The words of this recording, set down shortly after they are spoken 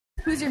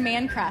Who's your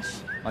man crush?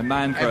 My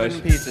man crush.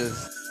 Evan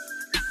Peters.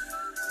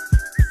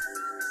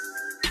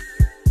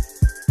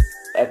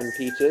 Evan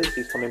Peters,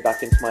 he's coming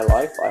back into my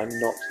life. I am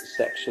not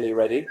sexually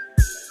ready.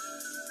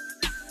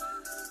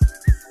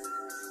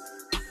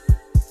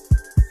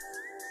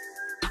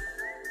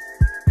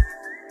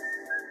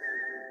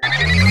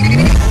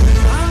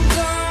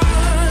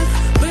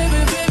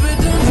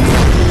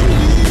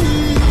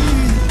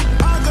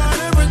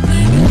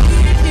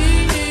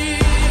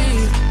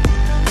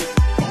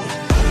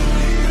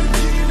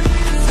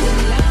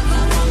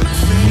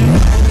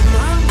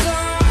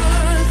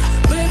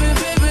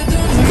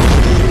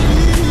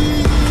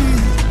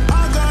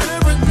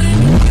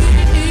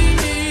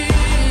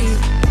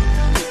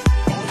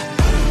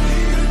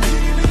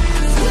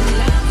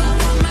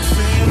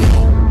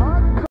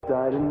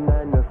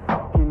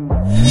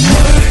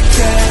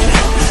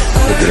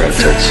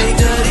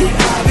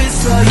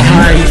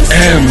 I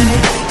am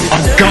a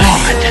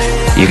god!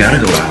 You gotta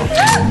go out.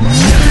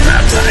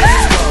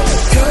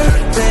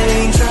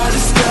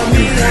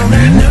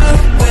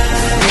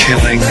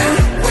 Killing is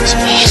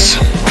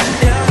awesome.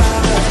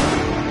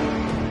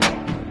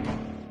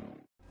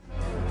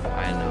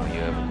 I know you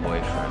have a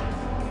boyfriend.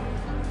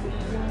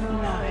 No,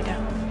 I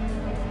don't.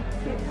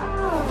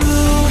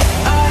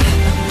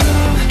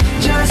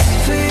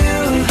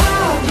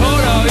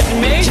 Photo is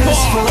made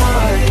for.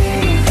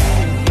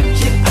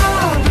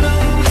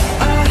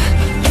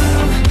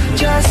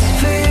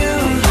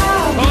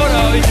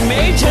 Photo is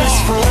made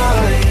for.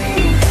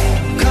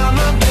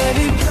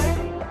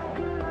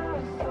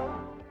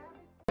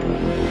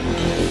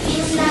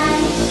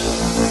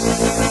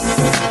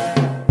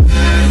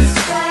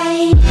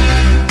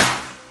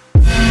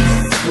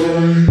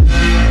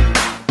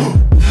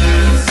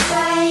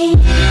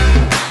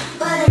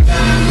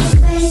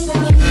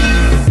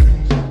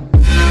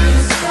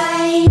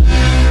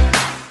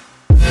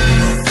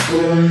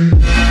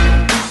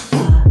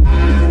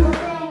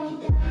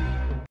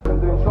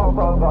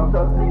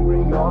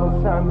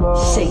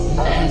 Satan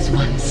has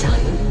one son,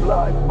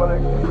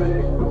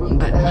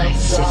 but my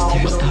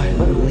sisters are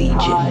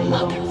legion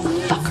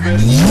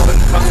motherfuckers.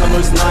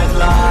 Kampfhammer's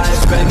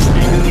Nightlife, Ben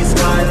Spiegel die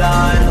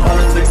Skyline,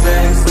 Rollen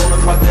 6-6, ohne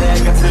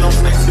Verdeck, erzähl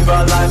uns nichts über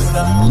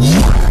Lifestyle.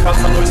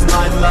 Kampfhammer's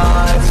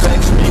Nightlife,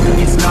 Ben Spiegel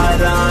die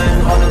Skyline,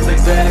 Rollen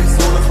 6-6,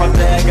 ohne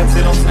Verdeck,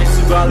 erzähl uns nichts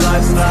über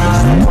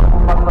Lifestyle.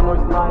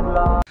 Kampfhammer's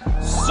Nightlife.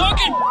 Suck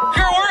it!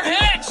 You're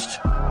hitched!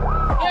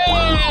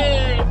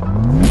 Yay!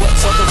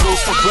 What's on the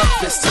rules for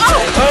breakfast today?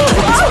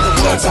 What's on the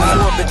rules for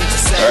orbit to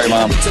say? Sorry,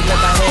 Mom. To let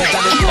my head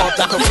down the wall,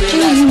 think of real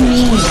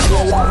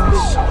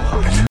life.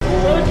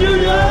 Don't you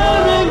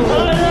die,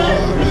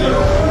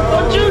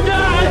 Don't you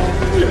die!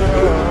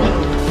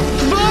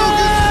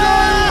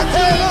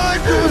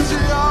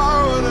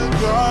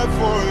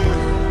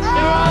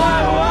 You're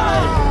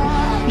alive!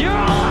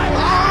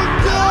 I'm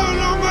down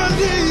on my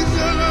knees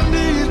and I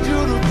need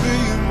you to be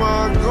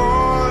my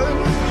God,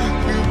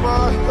 be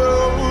my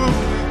help.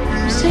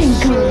 Saying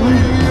go what?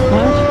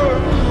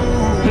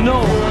 No!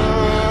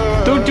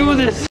 Don't do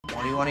this!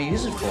 What do you want to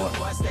use it for?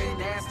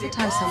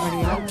 Tie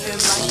somebody up.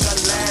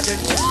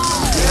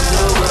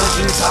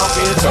 You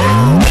talking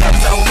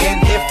talking,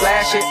 it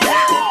flash it.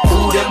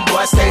 Ooh, them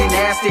boys stay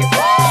nasty.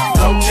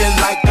 Coaching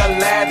like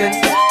Aladdin.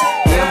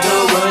 Them the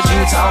ones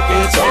you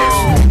talking to.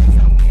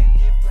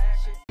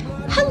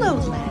 Hello,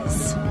 Les.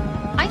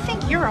 I think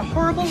you're a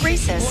horrible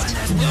racist.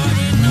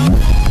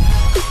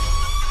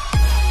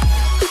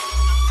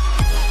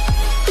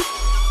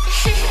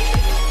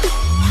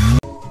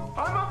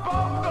 I'm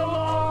above the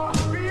law,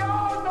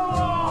 beyond the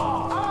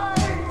law. I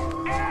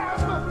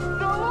am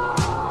the law.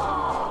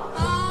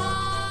 I'm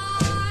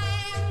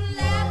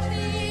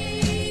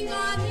laughing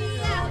on the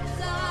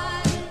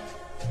outside,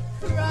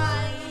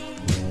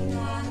 crying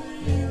on the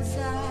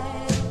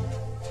inside,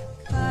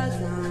 'cause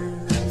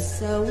I'm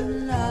so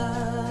in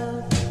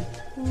love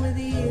with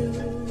you.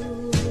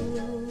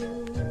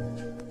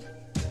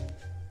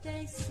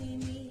 They see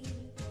me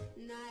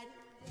night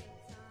and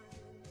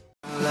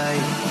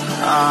daytime.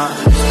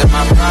 It's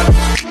my product.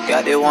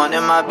 Got it one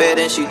in my bed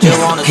and she just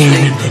wanna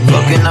sleep.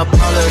 Fucking up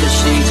all of the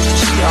sheets.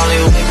 She only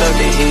wake up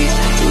to eat.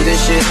 Do this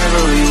shit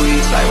every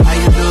week. Like why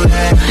you do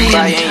that?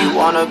 Crying you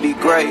wanna be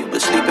great,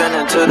 but sleeping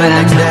until the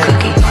next day.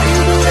 Why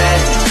you do that?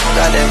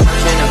 Got that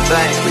much in the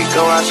bank. We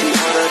go out, she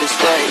order to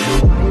stay.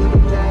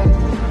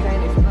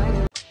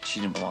 She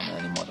didn't belong there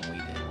any more than we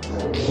did.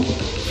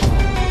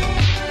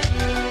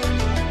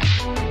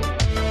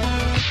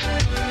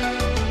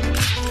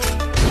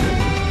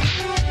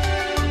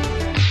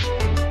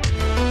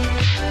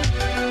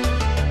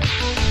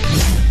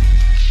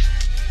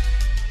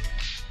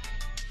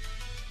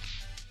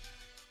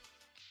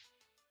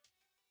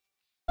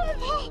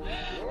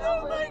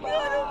 Oh my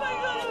god, oh my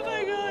god, oh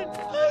my god!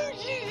 Oh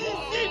Jesus,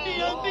 Cindy,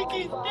 I think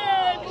he's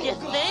dead! You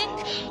think?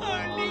 Oh,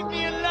 leave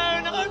me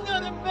alone, I'm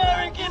not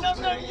American, I'm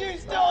not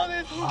used to all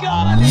this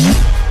garbage!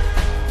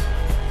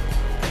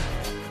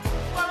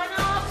 What an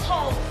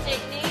asshole,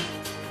 Sydney.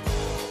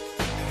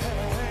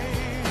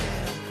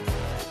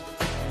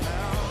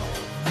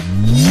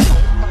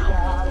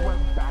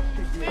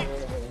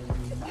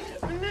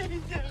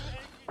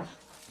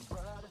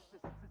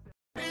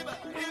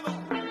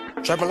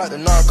 Trapping like the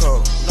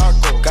narco.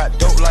 Got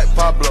dope like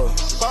Pablo.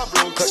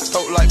 Cut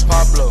throat like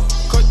Pablo.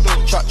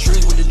 Chop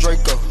trees with the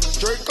Draco.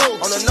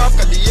 On the knob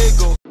got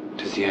Diego.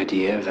 Does the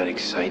idea of that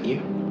excite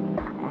you?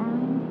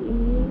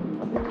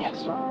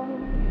 Yes.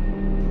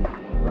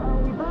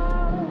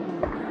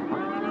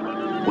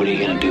 What are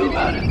you gonna do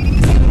about it?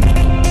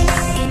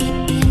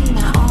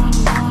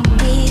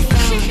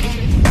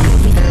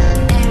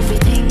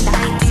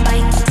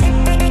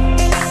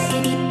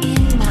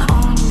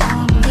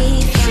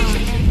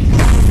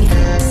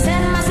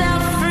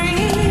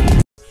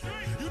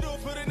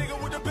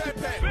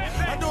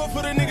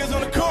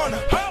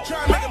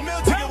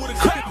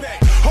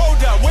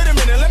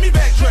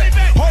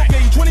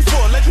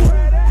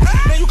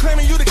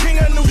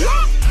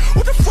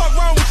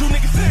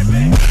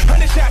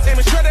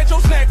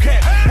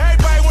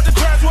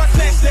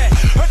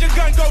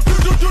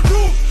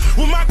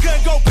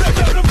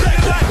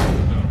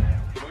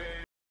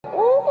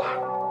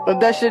 If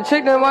that shit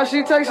chick, then why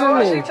she texting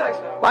me?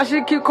 Why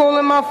she keep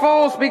calling my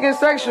phone, speaking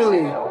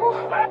sexually?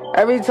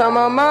 Every time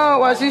I'm out,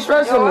 why she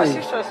stressing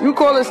me? You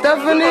call her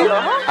Stephanie?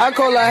 I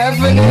call her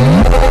Heffany.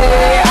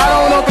 I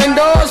don't open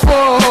doors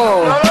for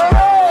her.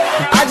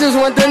 I just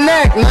want the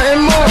neck,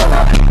 nothing more.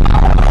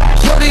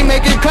 Shorty,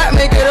 make it clap,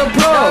 make it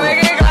applaud.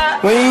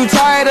 When you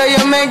tired of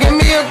your man, give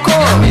me a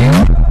call.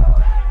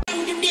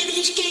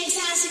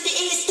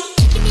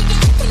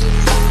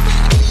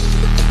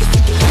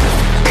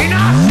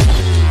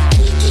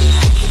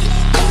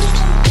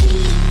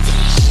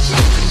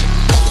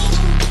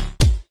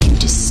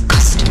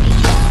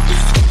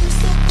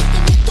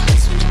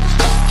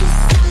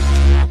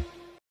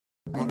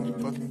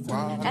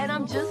 And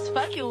I'm just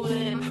fucking with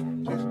it.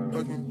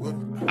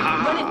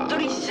 Running through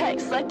these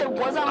checks like the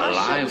ones on my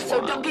shirt.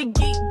 So don't get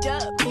geeked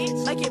up,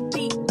 bitch, like it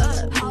beat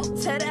up.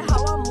 Tell that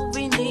how I'm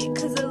moving it,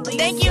 cause the leaves.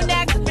 Thank you,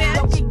 next bitch.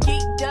 Don't get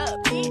geeked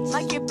up, bitch,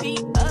 like it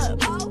beat up.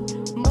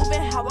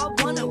 Moving how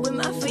I want it with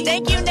my feet.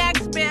 Thank you,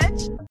 next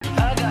bitch.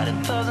 I got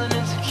 1,000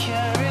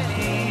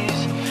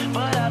 insecurities,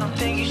 but I don't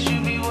think you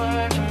should be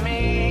worried for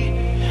me.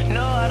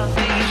 No, I don't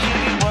think you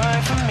should be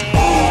worried for me.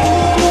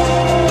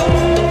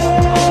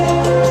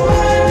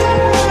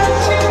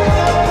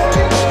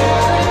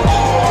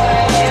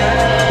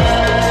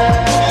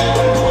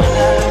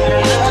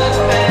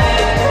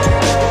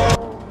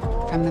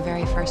 From the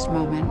very first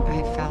moment,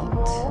 I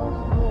felt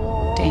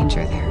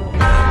danger there.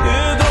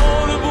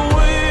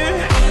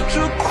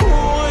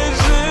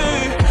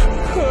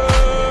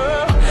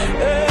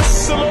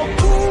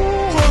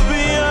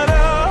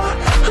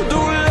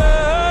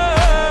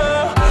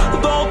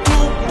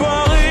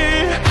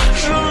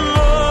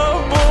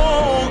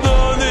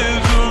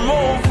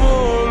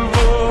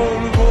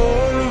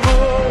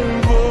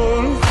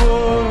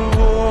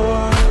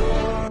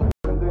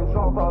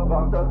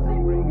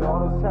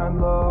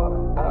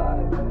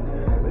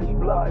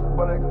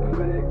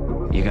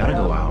 You gotta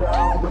go out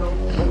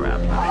and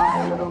rap.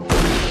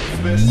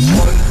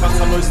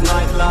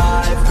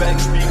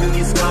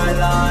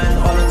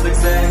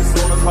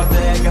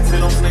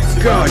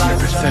 God, you're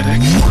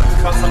pathetic.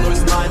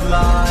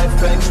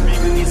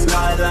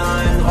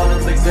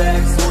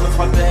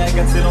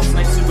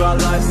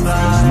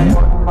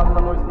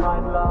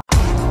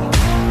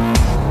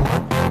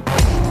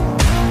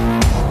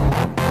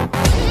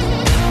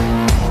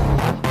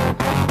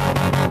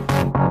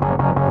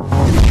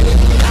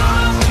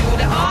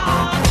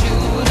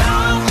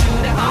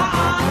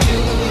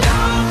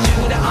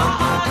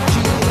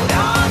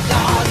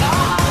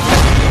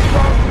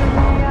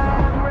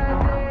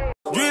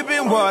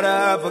 Water,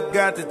 I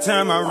forgot to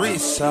turn my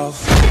wrist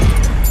off.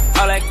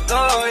 I let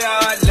go, yeah,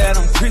 I let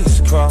them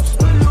crisscross.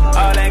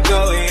 I let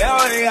go,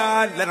 yeah,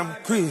 I let them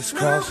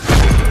crisscross.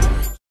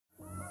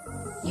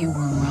 You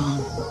were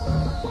wrong.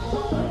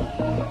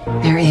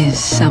 There is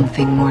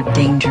something more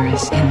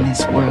dangerous in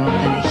this world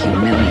than a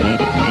humiliated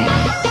man.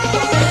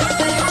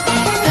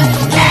 A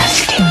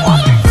nasty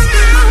woman.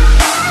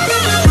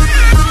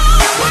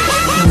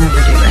 You'll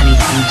never do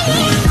anything to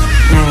me.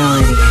 I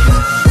already have.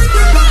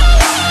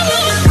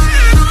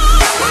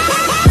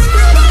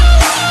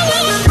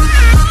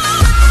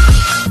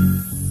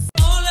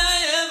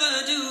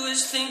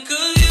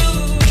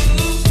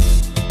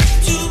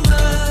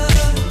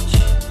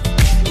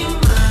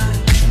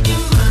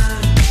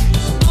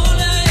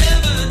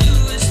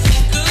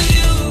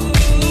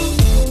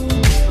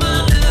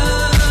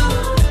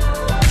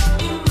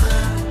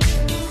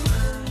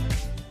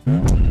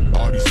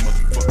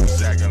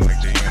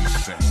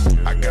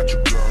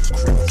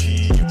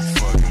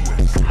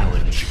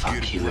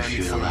 If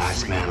you're the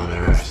last man on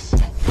earth.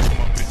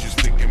 My bitches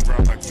thick and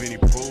brown like Vinnie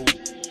Pooh.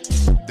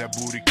 That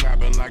booty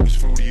clapping like it's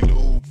Fruity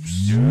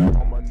Loops.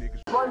 All my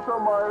niggas right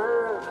on my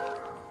head.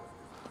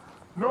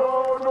 No,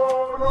 no,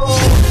 no.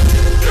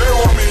 They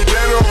want me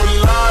dead or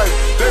alive.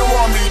 They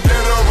want me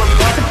dead or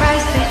alive.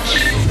 Surprise, bitch.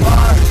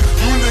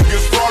 You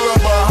niggas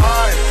falling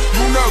behind.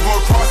 You never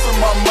crossing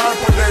my mind.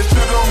 Put that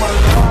shit on my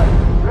line.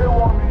 They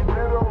want me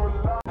dead or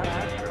alive.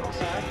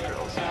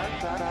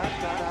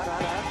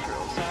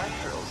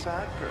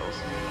 Sad girls.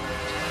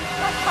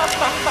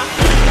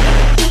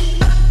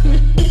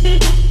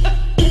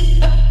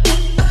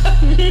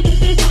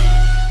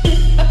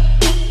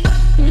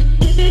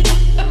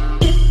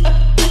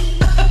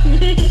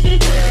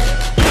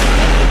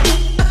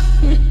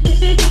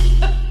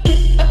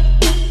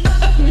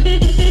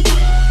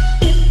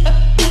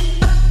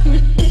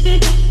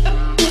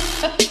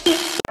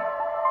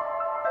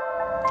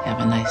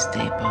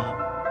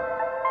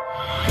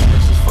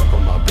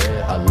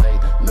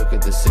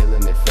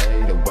 feeling it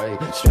fade away.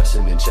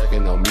 Stressing and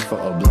checking on me for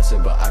a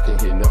blessing, but I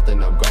can't hear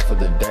nothing, I'm gone for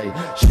the day.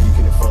 She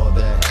can afford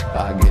that,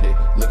 I get it.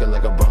 Looking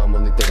like a bum,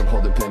 only think I'm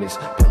holding pennies.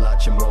 Pull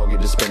out your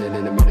mortgage, just spend it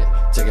in a minute.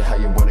 Take it how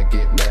you wanna,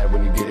 get mad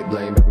when you get it.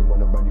 Blame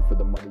everyone around you for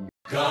the money.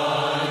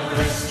 God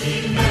rest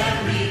ye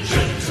merry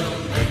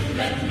gentlemen,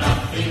 let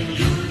nothing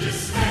you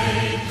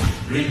dismay.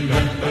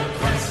 Remember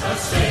Christ our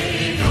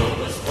Savior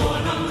was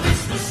born on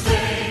Christmas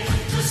Day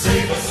to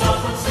save us all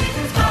from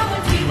Satan's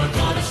power. We were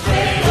gone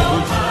astray.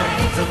 Oh,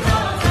 tidings of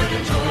comfort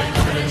and joy,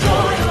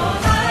 oh,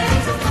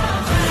 tidings of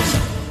comfort.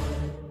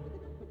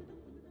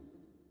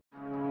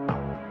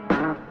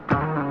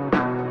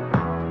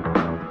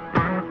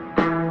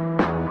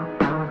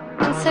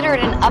 Consider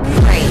it an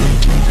upgrade.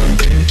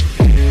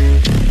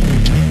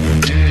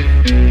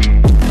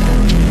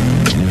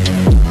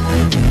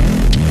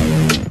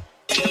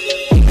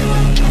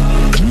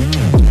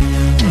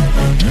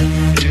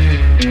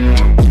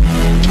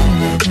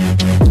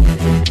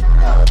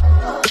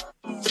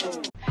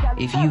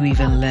 If you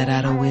even let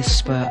out a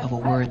whisper of a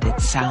word that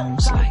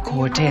sounds like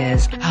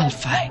Cortez, I'll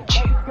find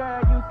you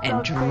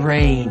and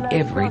drain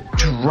every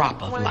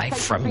drop of life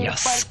from your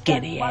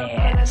skinny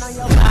ass.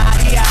 Your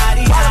body,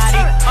 yaddy,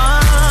 yaddy.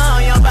 Oh,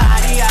 your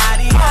body,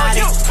 yaddy,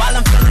 yaddy. While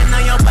I'm feeling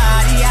on your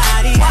body,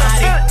 yaddy,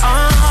 yaddy.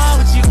 Oh,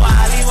 with you,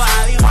 wally,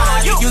 wally,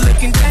 wally. You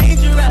looking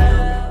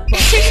dangerous.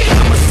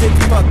 I'm a sick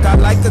fuck, I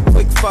like a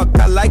quick fuck,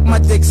 I like my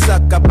dick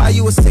suck. I buy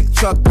you a sick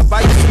truck, I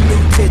buy you some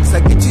new tits, I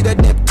get you that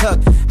nip tuck.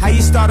 How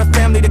you start a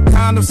family, the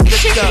condoms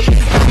slipped up.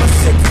 I'm a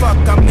sick fuck,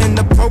 I'm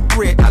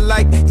inappropriate. I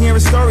like hearing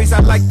stories, I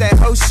like that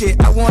whole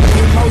shit. I wanna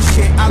hear more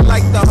shit, I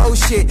like the whole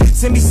shit.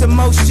 Send me some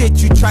more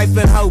shit, you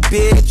trifling hoe,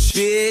 bitch.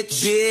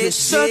 Bitch, bitch, You're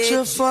such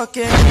a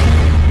fucking